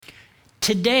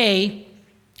Today,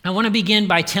 I want to begin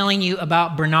by telling you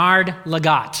about Bernard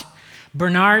Lagat.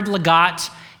 Bernard Lagat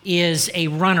is a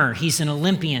runner. He's an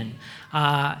Olympian.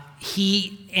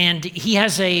 He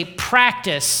has a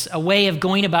practice, a way of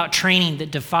going about training that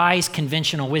defies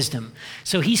conventional wisdom.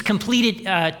 So he's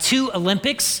completed 2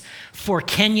 Olympics for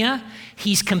Kenya.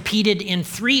 He's competed in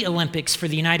 3 Olympics for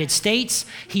the United States.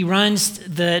 He runs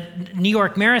the New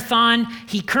York Marathon.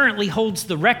 He currently holds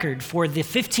the record for the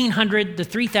 1,500, the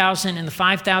 3,000, and the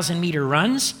 5,000 meter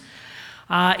runs.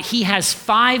 He has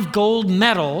 5 gold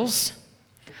medals,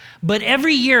 but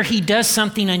every year he does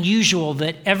something unusual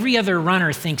that every other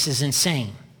runner thinks is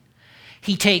insane.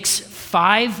 He takes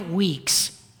 5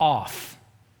 weeks off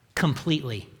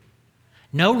completely.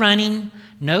 No running,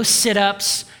 no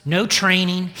sit-ups, no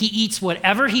training. He eats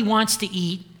whatever he wants to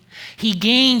eat. He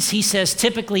gains, he says,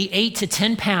 typically 8 to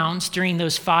 10 pounds during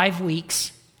those 5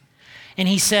 weeks. And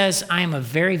he says, I am a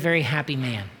very, very happy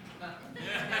man.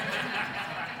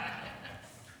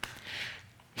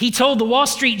 He told the Wall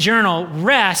Street Journal,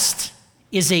 rest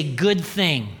is a good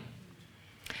thing.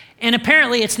 And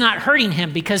apparently it's not hurting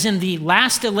him, because in the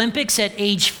last Olympics at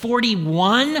age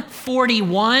 41,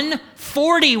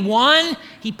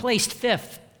 he placed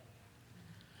 5th,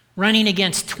 running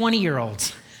against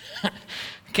 20-year-olds.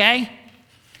 Okay?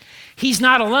 He's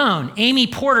not alone. Amy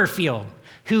Porterfield,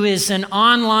 who is an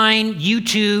online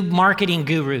YouTube marketing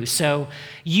guru. So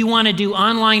you want to do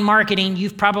online marketing,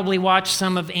 you've probably watched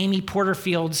some of Amy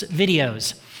Porterfield's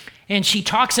videos. And she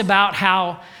talks about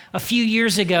how a few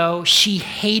years ago, she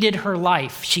hated her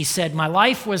life. She said, my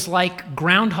life was like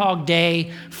Groundhog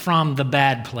Day from The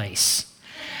Bad Place.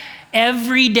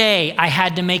 Every day I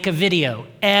had to make a video.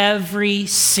 Every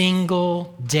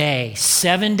single day,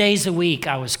 7 days a week,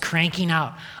 I was cranking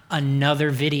out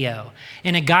another video.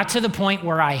 And it got to the point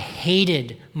where I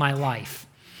hated my life.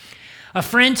 A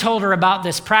friend told her about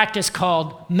this practice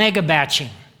called mega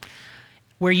batching,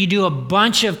 where you do a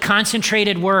bunch of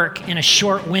concentrated work in a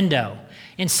short window.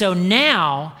 And so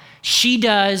now she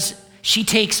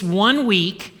takes 1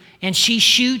 week and she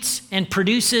shoots and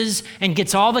produces and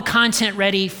gets all the content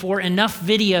ready for enough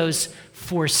videos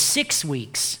for 6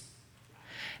 weeks,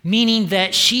 meaning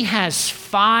that she has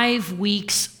 5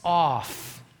 weeks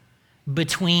off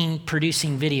between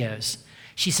producing videos.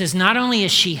 She says not only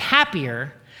is she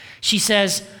happier, she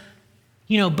says,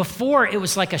 before it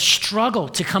was like a struggle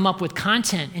to come up with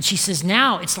content. And she says,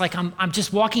 now it's like I'm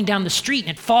just walking down the street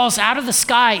and it falls out of the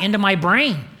sky into my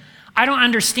brain. I don't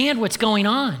understand what's going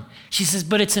on. She says,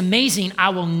 but it's amazing. I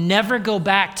will never go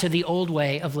back to the old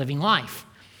way of living life.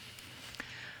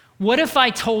 What if I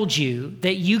told you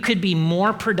that you could be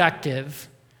more productive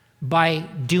by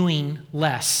doing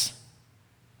less?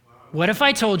 What if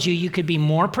I told you could be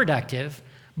more productive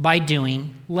by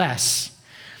doing less?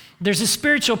 There's a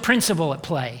spiritual principle at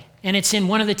play, and it's in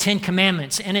one of the 10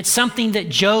 Commandments, and it's something that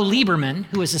Joe Lieberman,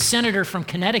 who is a senator from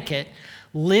Connecticut,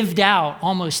 lived out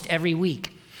almost every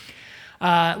week.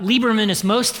 Lieberman is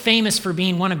most famous for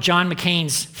being one of John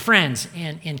McCain's friends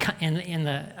in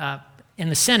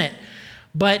the Senate,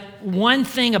 but one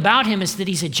thing about him is that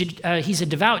he's a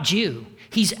devout Jew.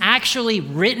 He's actually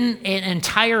written an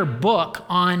entire book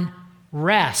on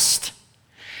rest.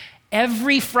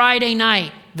 Every Friday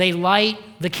night, they light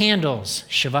the candles,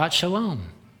 Shabbat Shalom.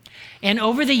 And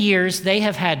over the years, they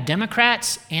have had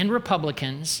Democrats and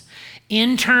Republicans,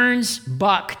 interns,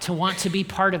 buck to want to be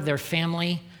part of their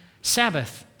family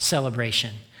Sabbath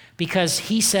celebration. Because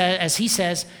he says,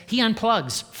 he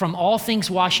unplugs from all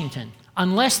things Washington.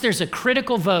 Unless there's a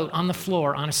critical vote on the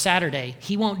floor on a Saturday,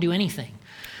 he won't do anything.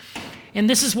 And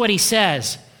this is what he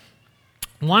says.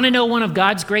 Want to know one of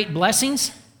God's great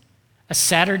blessings? A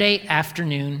Saturday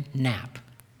afternoon nap.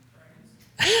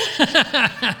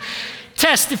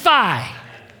 Testify.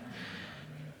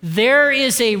 There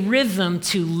is a rhythm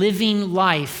to living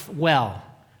life well.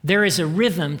 There is a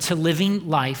rhythm to living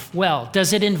life well.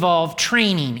 Does it involve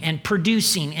training and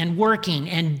producing and working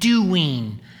and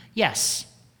doing? Yes.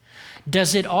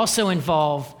 Does it also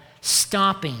involve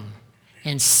stopping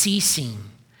and ceasing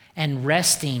and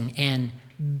resting and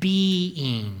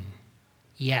being?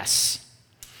 Yes.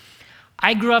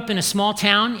 I grew up in a small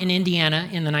town in Indiana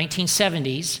in the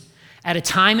 1970s at a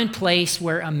time and place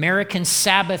where American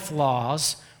Sabbath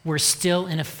laws were still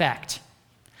in effect.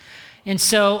 And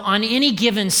so on any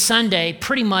given Sunday,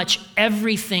 pretty much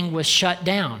everything was shut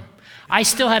down. I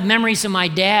still have memories of my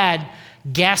dad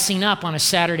gassing up on a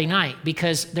Saturday night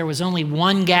because there was only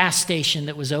one gas station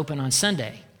that was open on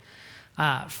Sunday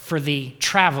for the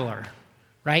traveler,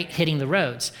 right, hitting the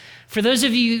roads. For those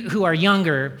of you who are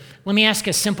younger, let me ask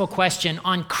a simple question.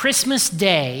 On Christmas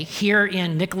Day, here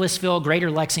in Nicholasville,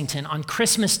 Greater Lexington, on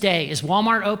Christmas Day, is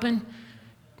Walmart open?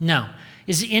 No.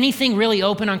 Is anything really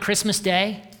open on Christmas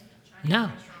Day?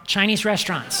 No. Chinese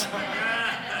restaurants.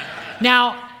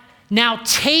 Now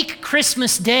take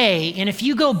Christmas Day, and if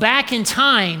you go back in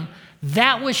time,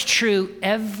 that was true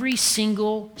every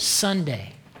single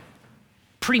Sunday.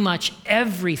 Pretty much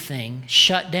everything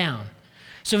shut down.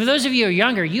 So for those of you who are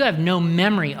younger, you have no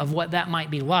memory of what that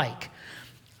might be like.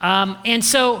 And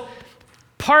so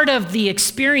part of the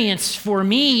experience for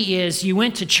me is you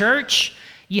went to church,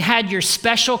 you had your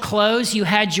special clothes, you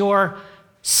had your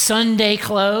Sunday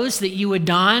clothes that you would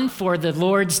don for the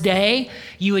Lord's Day.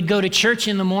 You would go to church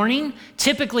in the morning.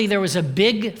 Typically, there was a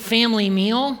big family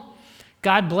meal.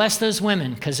 God bless those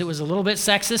women, because it was a little bit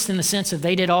sexist in the sense that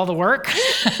they did all the work.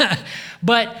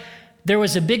 But there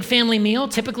was a big family meal,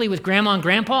 typically with grandma and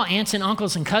grandpa, aunts and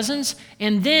uncles and cousins.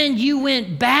 And then you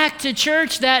went back to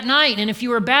church that night. And if you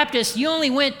were Baptist, you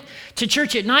only went to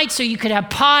church at night so you could have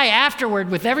pie afterward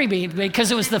with everybody,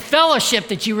 because it was the fellowship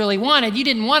that you really wanted. You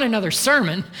didn't want another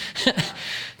sermon,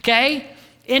 okay?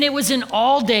 And it was an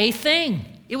all-day thing.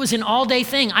 It was an all-day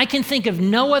thing. I can think of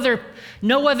no other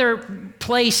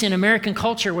place in American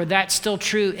culture where that's still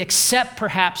true, except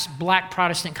perhaps Black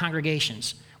Protestant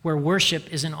congregations, where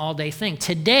worship is an all-day thing.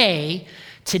 Today,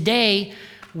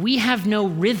 we have no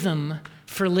rhythm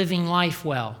for living life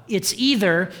well. It's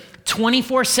either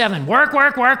 24/7, work,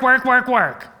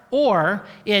 or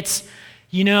it's,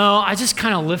 I just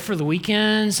kind of live for the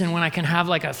weekends, and when I can have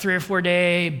like a 3 or 4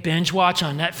 day binge watch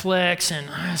on Netflix, and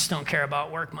I just don't care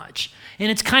about work much.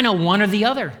 And it's kind of one or the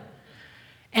other.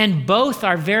 And both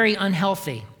are very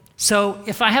unhealthy. So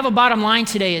if I have a bottom line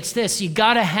today, it's this: you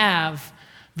got to have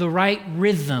the right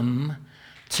rhythm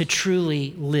to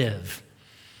truly live.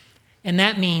 And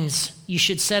that means you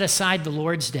should set aside the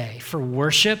Lord's Day for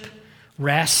worship,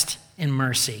 rest, and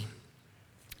mercy.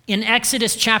 In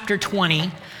Exodus chapter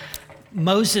 20,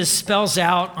 Moses spells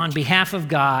out on behalf of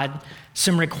God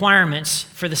some requirements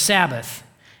for the Sabbath.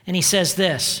 And he says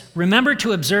this: remember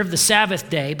to observe the Sabbath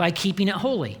day by keeping it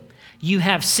holy. You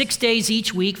have 6 days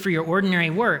each week for your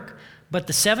ordinary work, but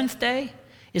the seventh day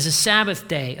is a Sabbath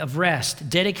day of rest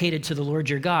dedicated to the Lord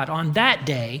your God. On that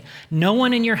day, no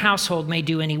one in your household may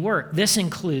do any work. This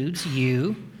includes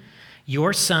you,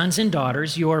 your sons and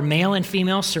daughters, your male and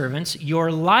female servants,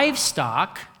 your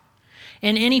livestock,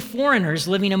 and any foreigners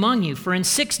living among you. For in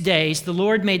 6 days the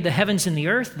Lord made the heavens and the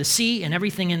earth, the sea, and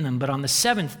everything in them. But on the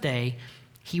seventh day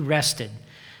he rested.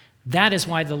 That is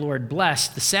why the Lord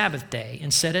blessed the Sabbath day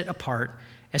and set it apart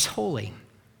as holy.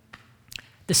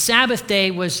 The Sabbath day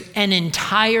was an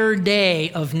entire day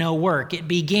of no work. It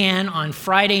began on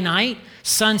Friday night,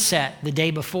 sunset the day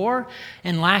before,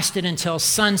 and lasted until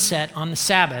sunset on the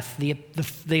Sabbath,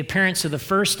 the appearance of the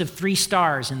first of 3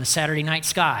 stars in the Saturday night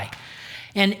sky.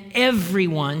 And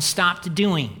everyone stopped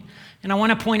doing. And I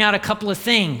want to point out a couple of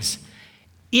things.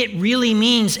 It really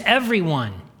means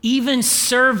everyone, even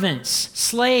servants,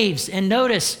 slaves, and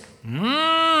notice,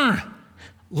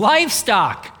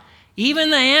 livestock.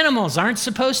 Even the animals aren't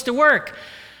supposed to work.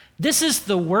 This is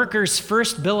the workers'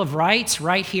 first Bill of Rights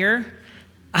right here,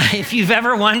 if you've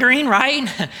ever wondering,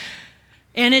 right?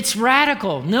 And it's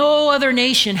radical. No other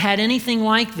nation had anything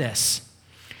like this.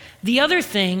 The other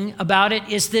thing about it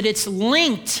is that it's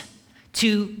linked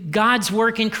to God's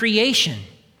work in creation.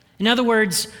 In other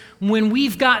words, when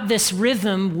we've got this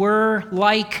rhythm, we're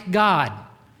like God.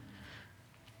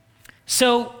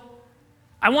 So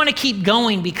I want to keep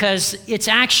going because it's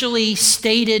actually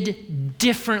stated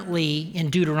differently in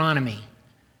Deuteronomy.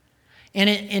 And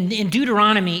in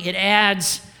Deuteronomy, it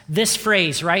adds this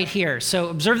phrase right here. So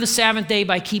observe the Sabbath day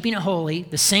by keeping it holy,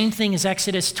 the same thing as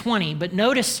Exodus 20, but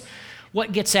notice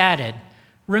what gets added.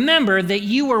 Remember that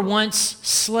you were once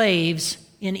slaves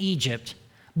in Egypt,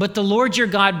 but the Lord your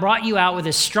God brought you out with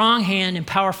his strong hand and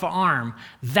powerful arm.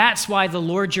 That's why the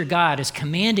Lord your God has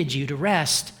commanded you to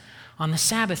rest on the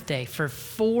Sabbath day. For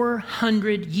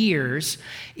 400 years,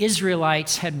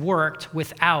 Israelites had worked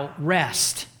without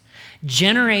rest,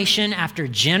 generation after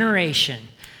generation.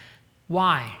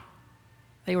 Why?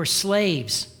 They were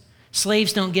slaves.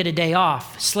 Slaves don't get a day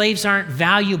off. Slaves aren't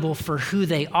valuable for who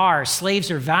they are.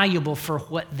 Slaves are valuable for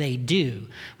what they do,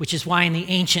 which is why in the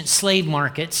ancient slave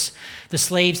markets, the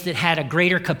slaves that had a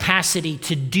greater capacity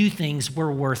to do things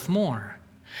were worth more.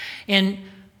 And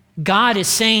God is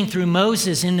saying through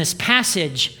Moses in this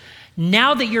passage,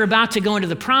 now that you're about to go into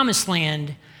the promised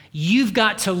land, you've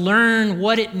got to learn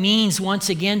what it means once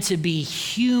again to be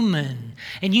human.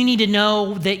 And you need to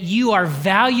know that you are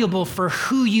valuable for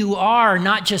who you are,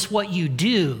 not just what you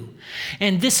do.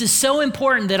 And this is so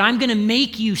important that I'm going to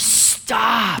make you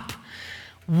stop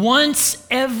once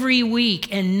every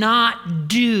week and not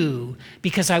do,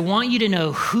 because I want you to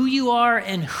know who you are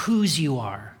and whose you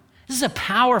are. This is a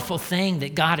powerful thing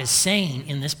that God is saying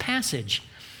in this passage.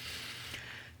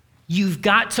 You've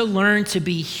got to learn to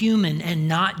be human and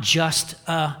not just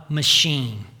a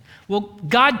machine. Well,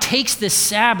 God takes this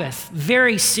Sabbath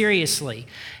very seriously,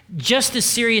 just as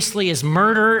seriously as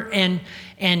murder and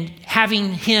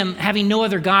having no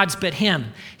other gods but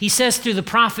him. He says through the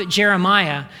prophet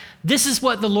Jeremiah, this is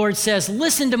what the Lord says,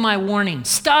 listen to my warning.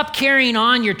 Stop carrying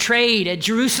on your trade at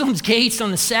Jerusalem's gates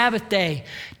on the Sabbath day.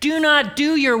 Do not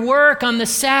do your work on the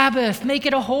Sabbath. Make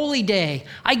it a holy day.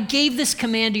 I gave this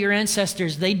command to your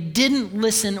ancestors. They didn't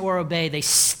listen or obey. They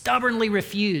stubbornly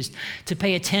refused to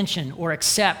pay attention or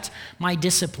accept my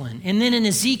discipline. And then in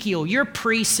Ezekiel, your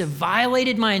priests have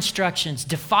violated my instructions,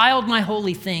 defiled my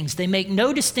holy things. They make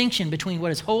no distinction between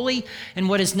what is holy and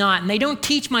what is not. And they don't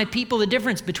teach my people the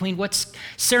difference between what's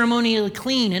ceremonially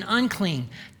clean and unclean.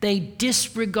 They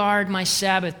disregard my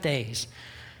Sabbath days,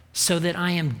 so that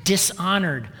I am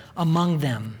dishonored among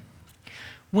them.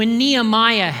 When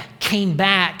Nehemiah came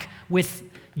back with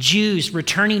Jews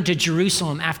returning to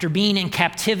Jerusalem after being in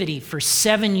captivity for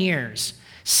 70 years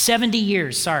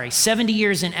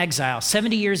in exile,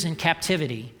 70 years in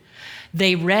captivity,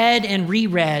 they read and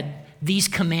reread these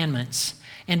commandments,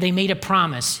 and they made a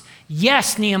promise.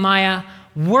 Yes, Nehemiah,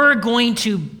 we're going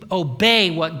to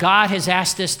obey what God has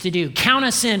asked us to do. Count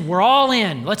us in. We're all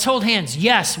in. Let's hold hands.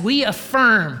 Yes, we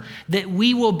affirm that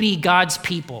we will be God's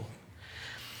people.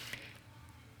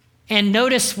 And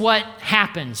notice what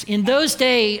happens. In those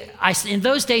days, I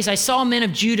saw men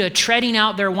of Judah treading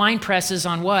out their wine presses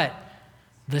on what?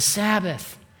 The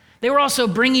Sabbath. They were also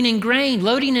bringing in grain,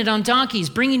 loading it on donkeys,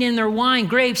 bringing in their wine,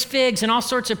 grapes, figs, and all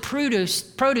sorts of produce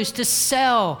to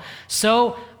sell.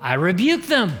 So I rebuked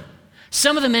them.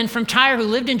 Some of the men from Tyre who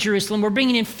lived in Jerusalem were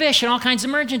bringing in fish and all kinds of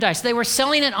merchandise. They were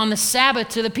selling it on the Sabbath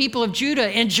to the people of Judah,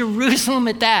 and Jerusalem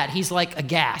at that. He's like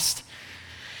aghast.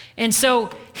 And so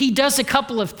he does a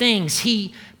couple of things.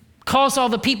 He calls all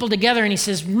the people together and he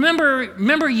says,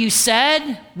 remember you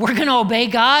said we're going to obey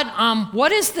God?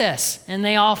 What is this? And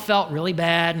they all felt really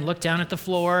bad and looked down at the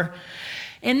floor.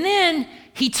 And then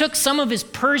he took some of his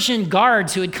Persian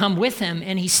guards who had come with him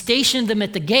and he stationed them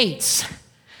at the gates.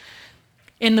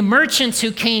 And the merchants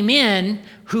who came in,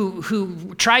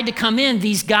 who tried to come in,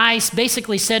 these guys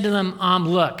basically said to them,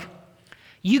 look,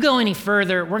 you go any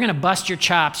further, we're going to bust your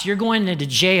chops. You're going into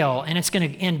jail, and it's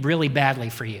going to end really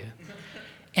badly for you.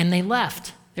 And they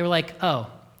left. They were like, oh,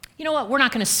 you know what? We're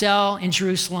not going to sell in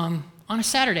Jerusalem on a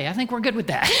Saturday. I think we're good with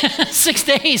that. 6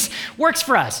 days works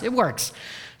for us. It works,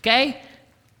 okay?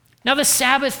 Now, the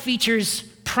Sabbath features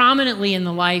prominently in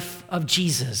the life of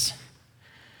Jesus.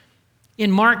 In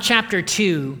Mark chapter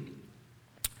 2,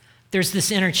 there's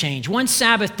this interchange. One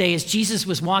Sabbath day, as Jesus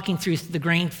was walking through the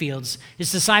grain fields,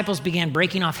 his disciples began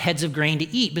breaking off heads of grain to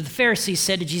eat. But the Pharisees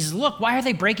said to Jesus, look, why are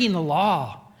they breaking the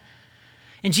law?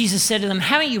 And Jesus said to them,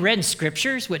 haven't you read in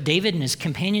scriptures what David and his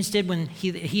companions did when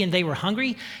he and they were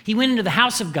hungry? He went into the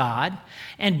house of God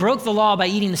and broke the law by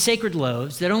eating the sacred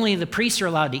loaves that only the priests are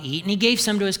allowed to eat, and he gave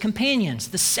some to his companions.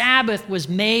 The Sabbath was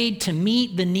made to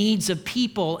meet the needs of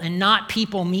people and not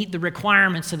people meet the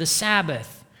requirements of the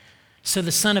Sabbath. So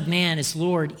the Son of Man is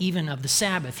Lord even of the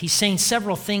Sabbath. He's saying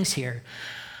several things here.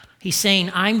 He's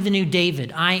saying, I'm the new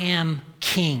David. I am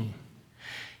king.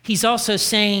 He's also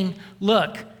saying,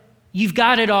 look, you've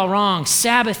got it all wrong.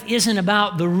 Sabbath isn't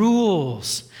about the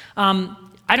rules.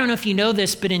 I don't know if you know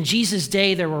this, but in Jesus'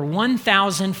 day, there were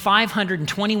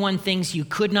 1,521 things you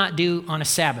could not do on a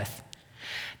Sabbath.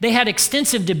 They had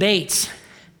extensive debates.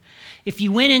 If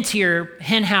you went into your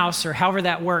hen house, or however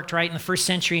that worked, right, in the first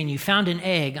century, and you found an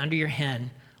egg under your hen,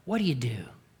 what do you do?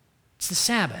 It's the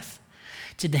Sabbath.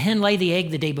 Did the hen lay the egg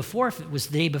the day before? If it was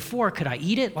the day before, could I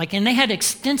eat it? And they had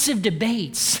extensive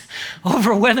debates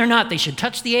over whether or not they should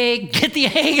touch the egg, get the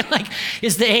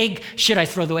egg. Should I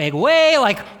throw the egg away?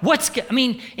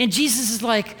 And Jesus is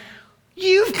like,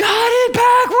 you've got it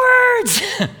backwards.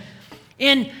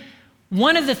 And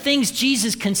one of the things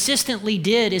Jesus consistently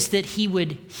did is that he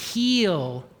would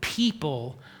heal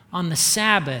people on the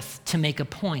Sabbath to make a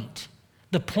point.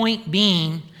 The point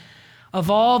being, of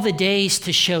all the days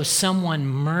to show someone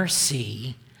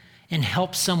mercy and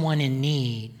help someone in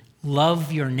need,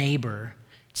 love your neighbor,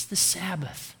 it's the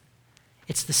Sabbath.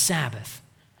 It's the Sabbath.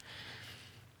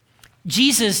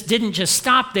 Jesus didn't just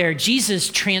stop there. Jesus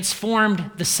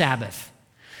transformed the Sabbath.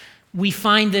 We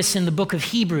find this in the book of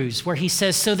Hebrews, where he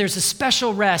says, so there's a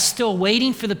special rest still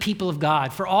waiting for the people of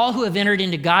God. For all who have entered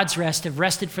into God's rest have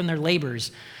rested from their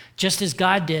labors, just as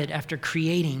God did after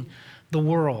creating the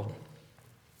world.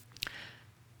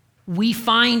 we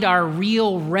find our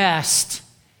real rest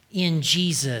in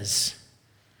Jesus.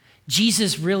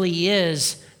 Jesus really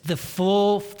is the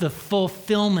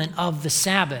fulfillment of the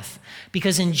Sabbath.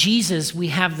 Because in Jesus, we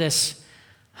have this,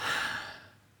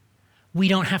 we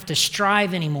don't have to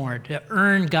strive anymore to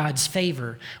earn God's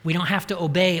favor. We don't have to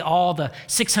obey all the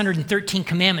 613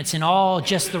 commandments in all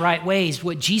just the right ways.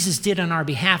 What Jesus did on our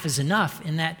behalf is enough,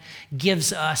 and that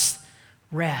gives us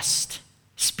rest,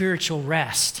 spiritual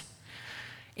rest.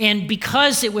 And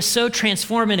because it was so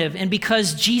transformative, and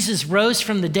because Jesus rose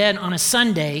from the dead on a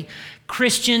Sunday,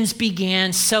 Christians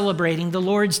began celebrating the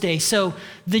Lord's Day. So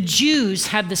the Jews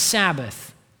had the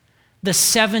Sabbath, the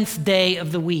seventh day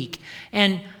of the week.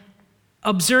 And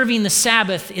observing the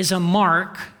Sabbath is a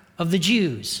mark of the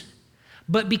Jews.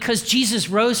 But because Jesus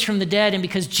rose from the dead and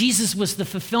because Jesus was the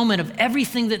fulfillment of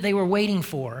everything that they were waiting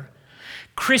for,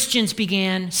 Christians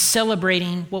began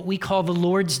celebrating what we call the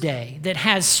Lord's Day, that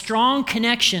has strong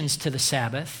connections to the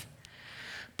Sabbath,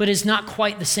 but is not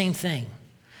quite the same thing.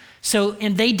 So,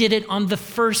 and they did it on the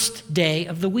first day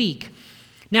of the week.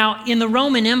 Now, in the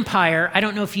Roman Empire, I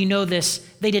don't know if you know this,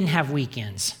 they didn't have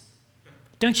weekends.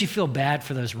 Don't you feel bad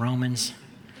for those Romans?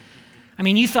 I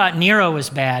mean, you thought Nero was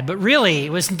bad, but really,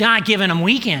 it was not giving them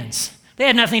weekends. They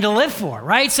had nothing to live for,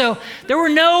 right? So there were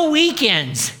no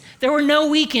weekends. There were no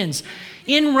weekends.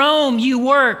 In Rome, you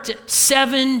worked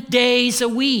 7 days a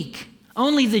week.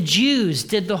 Only the Jews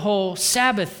did the whole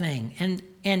Sabbath thing.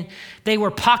 And they were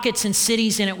pockets in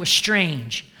cities, and it was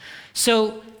strange.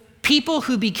 So people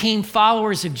who became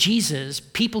followers of Jesus,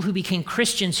 people who became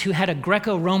Christians who had a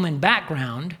Greco-Roman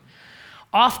background,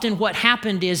 often what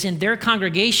happened is in their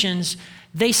congregations,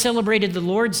 they celebrated the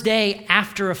Lord's Day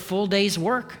after a full day's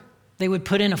work. They would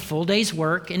put in a full day's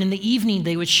work, and in the evening,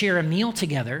 they would share a meal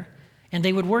together, and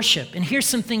they would worship. And here's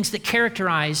some things that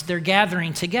characterized their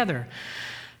gathering together.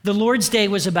 The Lord's Day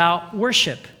was about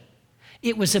worship.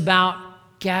 It was about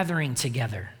gathering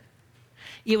together.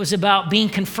 It was about being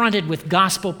confronted with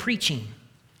gospel preaching.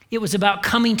 It was about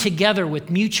coming together with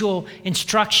mutual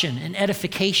instruction and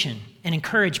edification and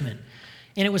encouragement.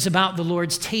 And it was about the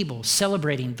Lord's table,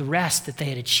 celebrating the rest that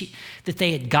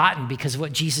they had gotten because of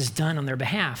what Jesus done on their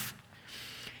behalf.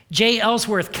 J.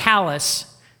 Ellsworth Callis,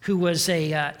 who was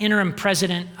a interim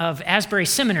president of Asbury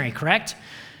Seminary, correct?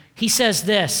 He says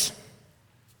this: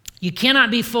 you cannot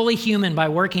be fully human by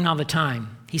working all the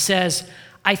time. He says,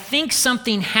 I think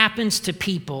something happens to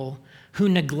people who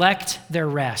neglect their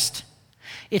rest.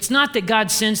 It's not that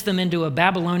God sends them into a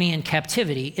Babylonian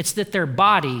captivity. It's that their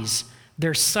bodies,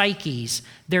 their psyches,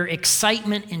 their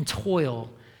excitement and toil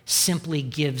simply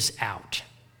gives out.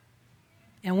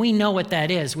 And we know what that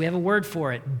is. We have a word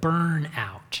for it, burn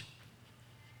out.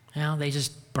 Well, they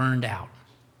just burned out.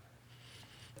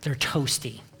 They're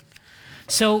toasty.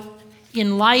 So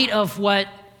in light of what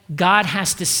God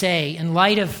has to say, in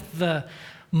light of the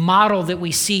model that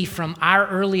we see from our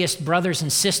earliest brothers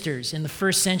and sisters in the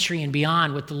first century and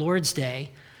beyond with the Lord's Day,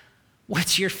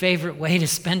 what's your favorite way to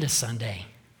spend a Sunday?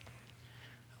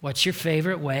 What's your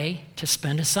favorite way to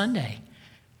spend a Sunday?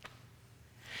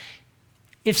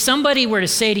 If somebody were to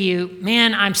say to you,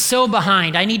 man, I'm so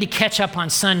behind, I need to catch up on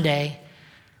Sunday,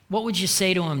 what would you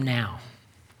say to them now?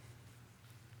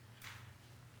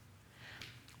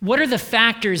 What are the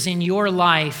factors in your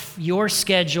life, your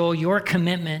schedule, your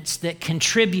commitments that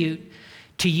contribute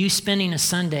to you spending a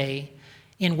Sunday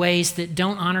in ways that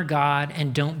don't honor God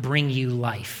and don't bring you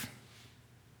life?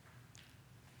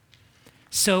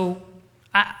 So,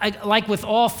 I like with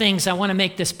all things, I want to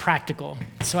make this practical.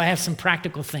 So I have some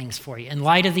practical things for you. In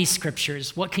light of these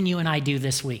scriptures, what can you and I do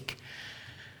this week?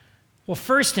 Well,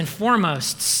 first and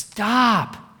foremost,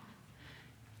 stop.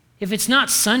 If it's not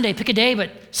Sunday, pick a day,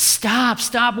 but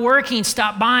stop working,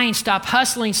 stop buying, stop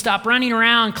hustling, stop running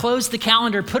around, close the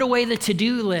calendar, put away the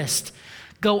to-do list,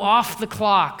 go off the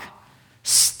clock,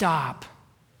 stop.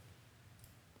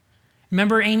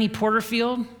 Remember Amy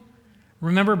Porterfield?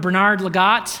 Remember Bernard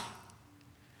Lagat?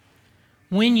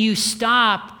 When you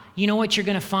stop, you know what you're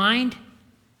going to find?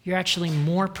 You're actually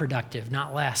more productive,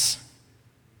 not less.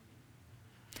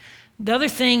 The other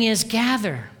thing is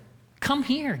gather. Come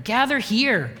here, gather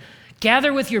here.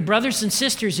 Gather with your brothers and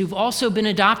sisters who've also been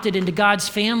adopted into God's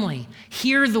family.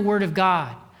 Hear the word of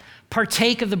God.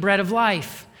 Partake of the bread of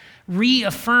life.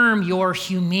 Reaffirm your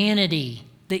humanity,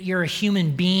 that you're a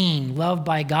human being loved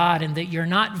by God and that you're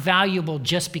not valuable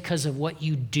just because of what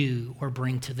you do or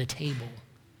bring to the table,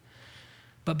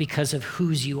 but because of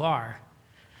whose you are.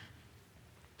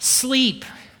 Sleep.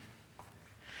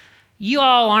 You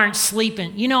all aren't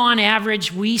sleeping. You know, on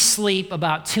average, we sleep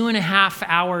about 2.5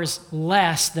 hours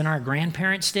less than our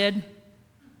grandparents did.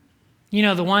 You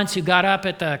know, the ones who got up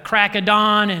at the crack of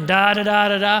dawn and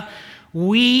da-da-da-da-da.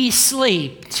 We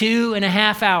sleep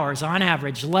 2.5 hours on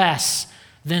average less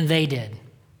than they did.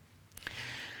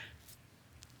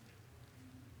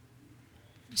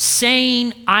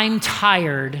 Saying I'm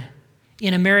tired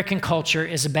in American culture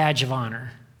is a badge of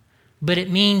honor, but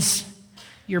it means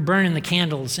you're burning the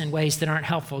candles in ways that aren't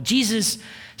helpful. Jesus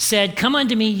said, "Come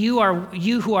unto me, you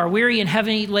who are weary and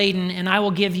heavy laden, and I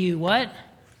will give you" what?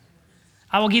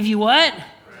 I will give you what?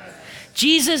 Bricks.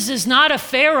 Jesus is not a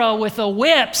Pharaoh with a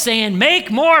whip saying, "Make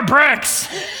more bricks."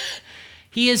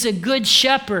 He is a good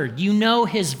shepherd. You know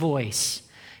his voice.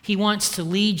 He wants to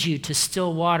lead you to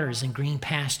still waters and green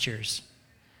pastures.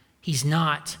 He's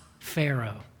not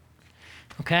Pharaoh.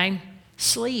 Okay?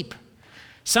 Sleep.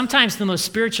 Sometimes the most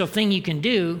spiritual thing you can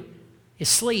do is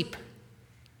sleep.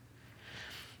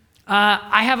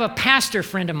 I have a pastor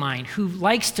friend of mine who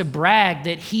likes to brag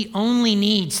that he only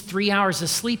needs 3 hours of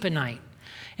sleep a night.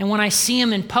 And when I see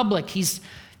him in public, he's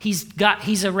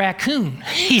a raccoon.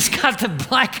 He's got the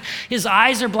black, his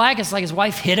eyes are black. It's like his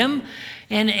wife hit him.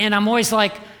 And I'm always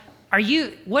like,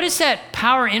 what is that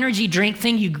power energy drink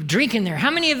thing you drink in there? How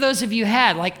many of those have you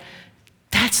had? Like,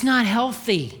 that's not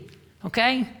healthy,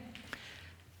 okay?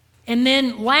 And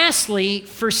then lastly,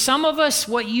 for some of us,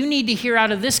 what you need to hear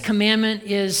out of this commandment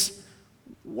is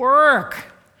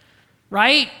work,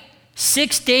 right?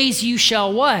 6 days you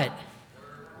shall what?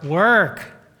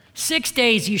 Work. 6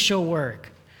 days you shall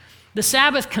work. The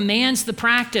Sabbath commands the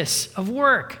practice of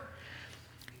work.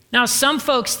 Now, some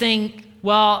folks think,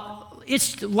 well,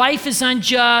 life is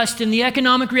unjust and the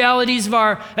economic realities of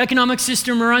our economic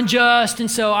system are unjust, and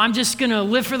so I'm just going to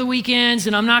live for the weekends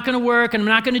and I'm not going to work and I'm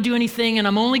not going to do anything and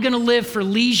I'm only going to live for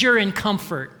leisure and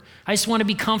comfort. I just want to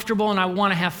be comfortable and I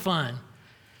want to have fun.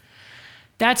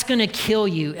 That's going to kill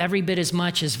you every bit as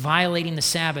much as violating the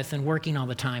Sabbath and working all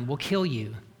the time will kill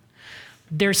you.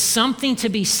 There's something to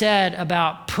be said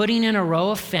about putting in a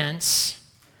row of fence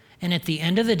and at the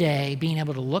end of the day, being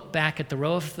able to look back at the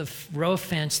row of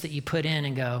fence that you put in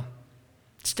and go,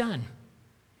 it's done.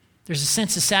 There's a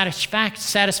sense of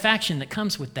satisfaction that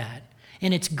comes with that,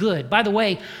 and it's good. By the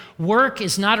way, work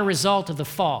is not a result of the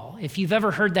fall. If you've ever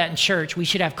heard that in church, we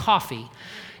should have coffee.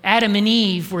 Adam and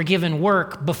Eve were given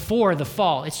work before the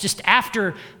fall. It's just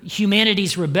after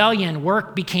humanity's rebellion,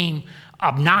 work became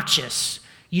obnoxious.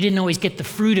 You didn't always get the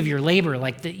fruit of your labor,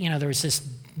 there was this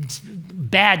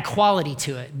bad quality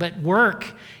to it, but work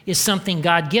is something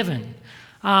God-given.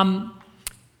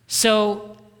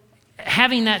 So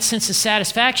having that sense of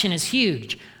satisfaction is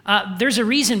huge. There's a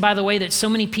reason, by the way, that so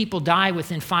many people die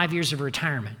within 5 years of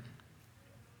retirement,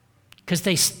 because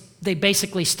they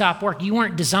basically stop work. You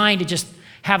weren't designed to just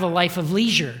have a life of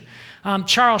leisure.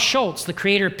 Charles Schultz, the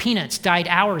creator of Peanuts, died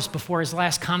hours before his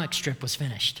last comic strip was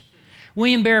finished.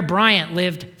 William Bear Bryant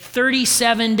lived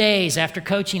 37 days after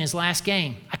coaching his last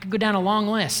game. I could go down a long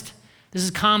list. This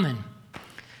is common.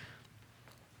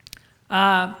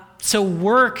 So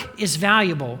work is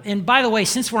valuable. And by the way,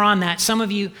 since we're on that, some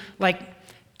of you,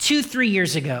 2-3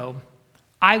 years ago,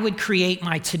 I would create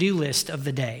my to-do list of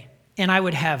the day. And I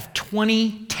would have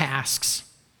 20 tasks.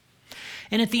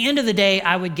 And at the end of the day,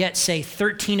 I would get, say,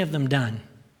 13 of them done.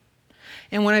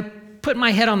 And when I put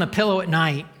my head on the pillow at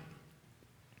night,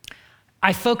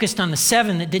 I focused on the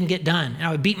 7 that didn't get done, and I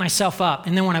would beat myself up.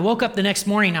 And then when I woke up the next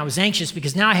morning, I was anxious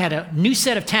because now I had a new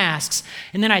set of tasks,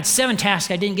 and then I had 7 tasks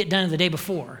I didn't get done the day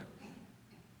before.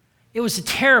 It was it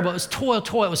was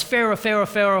toil. It was Pharaoh.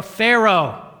 All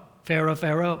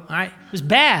right? It was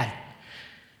bad.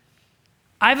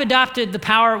 I've adopted the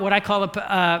power, what I call,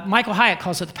 Michael Hyatt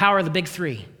calls it the power of the big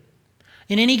 3.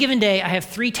 In any given day, I have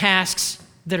 3 tasks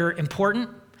that are important.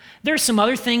 There are some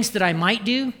other things that I might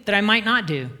do that I might not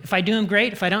do. If I do them,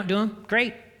 great. If I don't do them,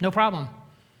 great. No problem.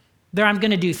 I'm going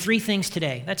to do 3 things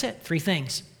today. That's it, 3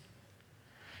 things.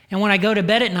 And when I go to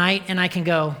bed at night and I can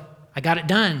go, I got it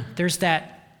done, there's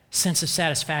that sense of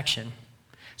satisfaction.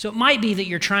 So it might be that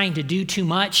you're trying to do too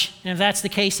much. And if that's the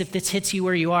case, if this hits you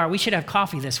where you are, we should have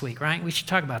coffee this week, right? We should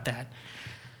talk about that.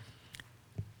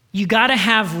 You got to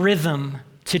have rhythm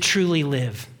to truly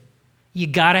live. You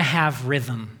got to have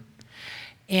rhythm.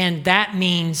 And that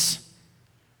means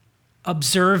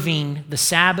observing the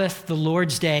Sabbath, the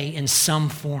Lord's Day, in some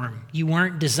form. You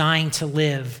weren't designed to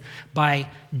live by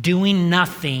doing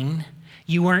nothing.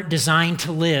 You weren't designed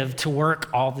to live to work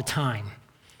all the time,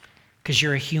 because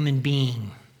you're a human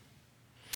being.